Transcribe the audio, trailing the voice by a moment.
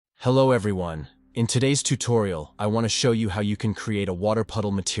Hello everyone. In today's tutorial, I want to show you how you can create a water puddle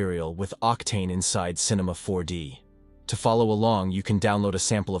material with Octane inside Cinema 4D. To follow along, you can download a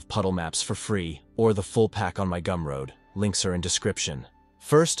sample of Puddle maps for free, or the full pack on my Gumroad. Links are in description.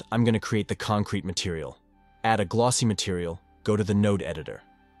 First, I'm going to create the concrete material. Add a glossy material, go to the node editor.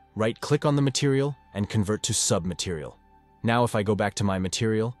 Right-click on the material and convert to sub-material. Now if I go back to my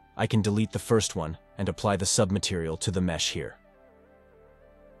material, I can delete the first one and apply the sub-material to the mesh here.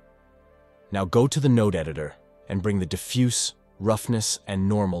 Now go to the node editor and bring the diffuse, roughness, and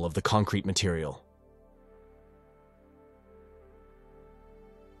normal of the concrete material.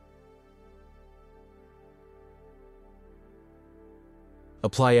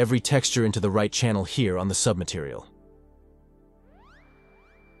 Apply every texture into the right channel here on the submaterial.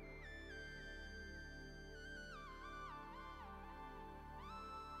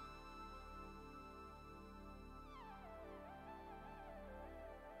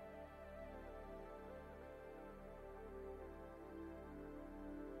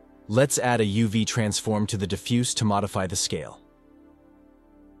 Let's add a UV transform to the diffuse to modify the scale.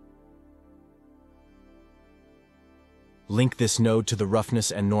 Link this node to the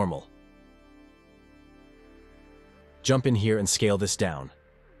roughness and normal. Jump in here and scale this down.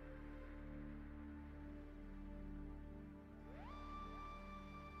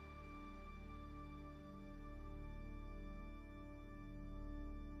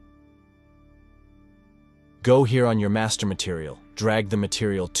 Go here on your master material, drag the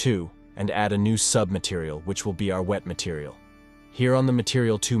material 2, and add a new sub-material, which will be our wet material. Here on the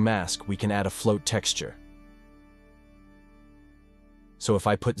material 2 mask, we can add a float texture. So if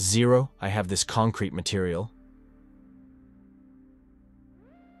I put 0, I have this concrete material.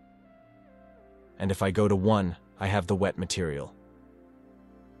 And if I go to 1, I have the wet material.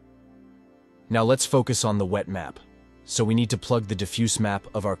 Now let's focus on the wet map. So we need to plug the diffuse map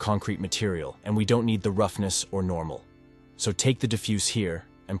of our concrete material, and we don't need the roughness or normal. So take the diffuse here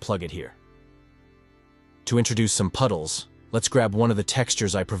and plug it here. To introduce some puddles, let's grab one of the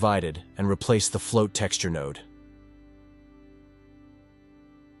textures I provided and replace the float texture node.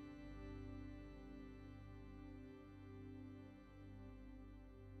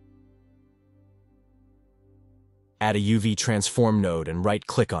 Add a UV transform node and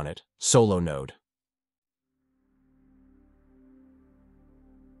right-click on it, solo node.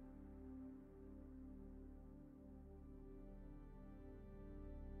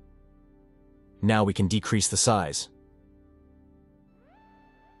 Now we can decrease the size.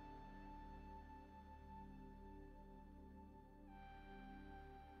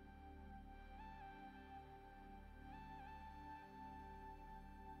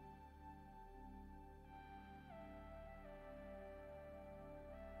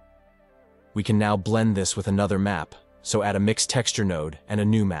 We can now blend this with another map, so add a mix texture node and a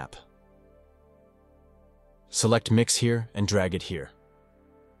new map. Select mix here and drag it here.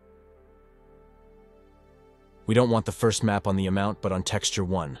 We don't want the first map on the amount, but on texture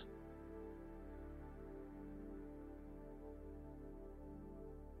 1.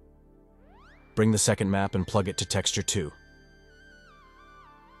 Bring the second map and plug it to texture 2.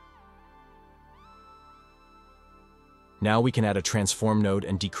 Now we can add a transform node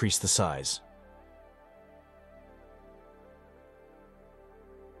and decrease the size.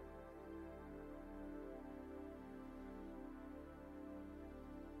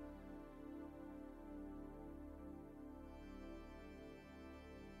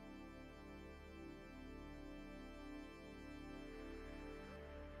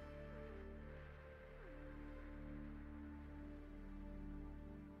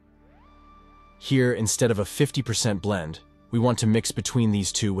 Here, instead of a 50% blend, we want to mix between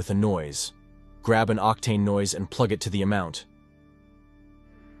these two with a noise. Grab an Octane noise and plug it to the amount.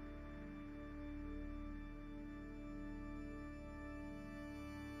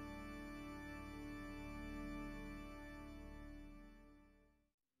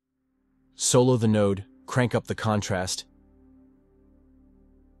 Solo the node, crank up the contrast.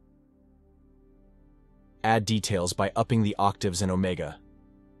 Add details by upping the octaves and omega.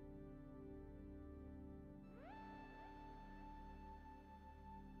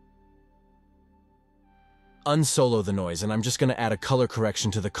 Unsolo the noise, and I'm just going to add a color correction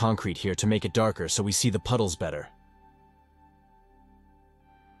to the concrete here to make it darker so we see the puddles better.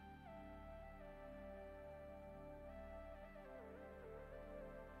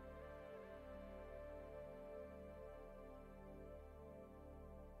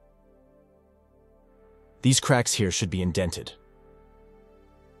 These cracks here should be indented.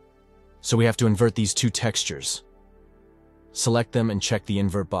 So we have to invert these two textures. Select them and check the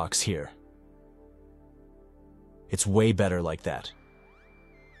invert box here. It's way better like that.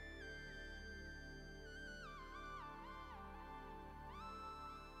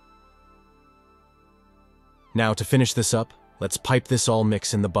 Now to finish this up, let's pipe this all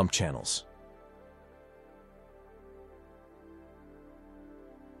mix in the bump channels.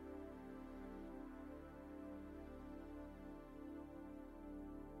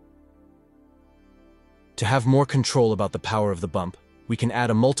 To have more control about the power of the bump, we can add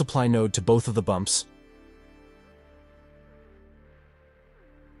a multiply node to both of the bumps,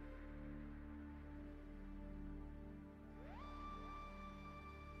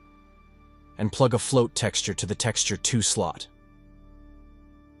 and plug a float texture to the texture 2 slot.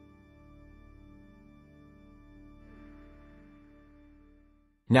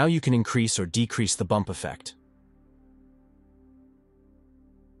 Now you can increase or decrease the bump effect.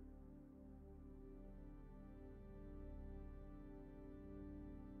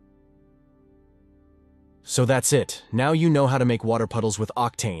 So that's it. Now you know how to make water puddles with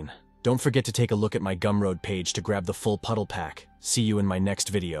Octane. Don't forget to take a look at my Gumroad page to grab the full puddle pack. See you in my next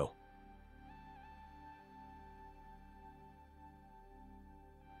video.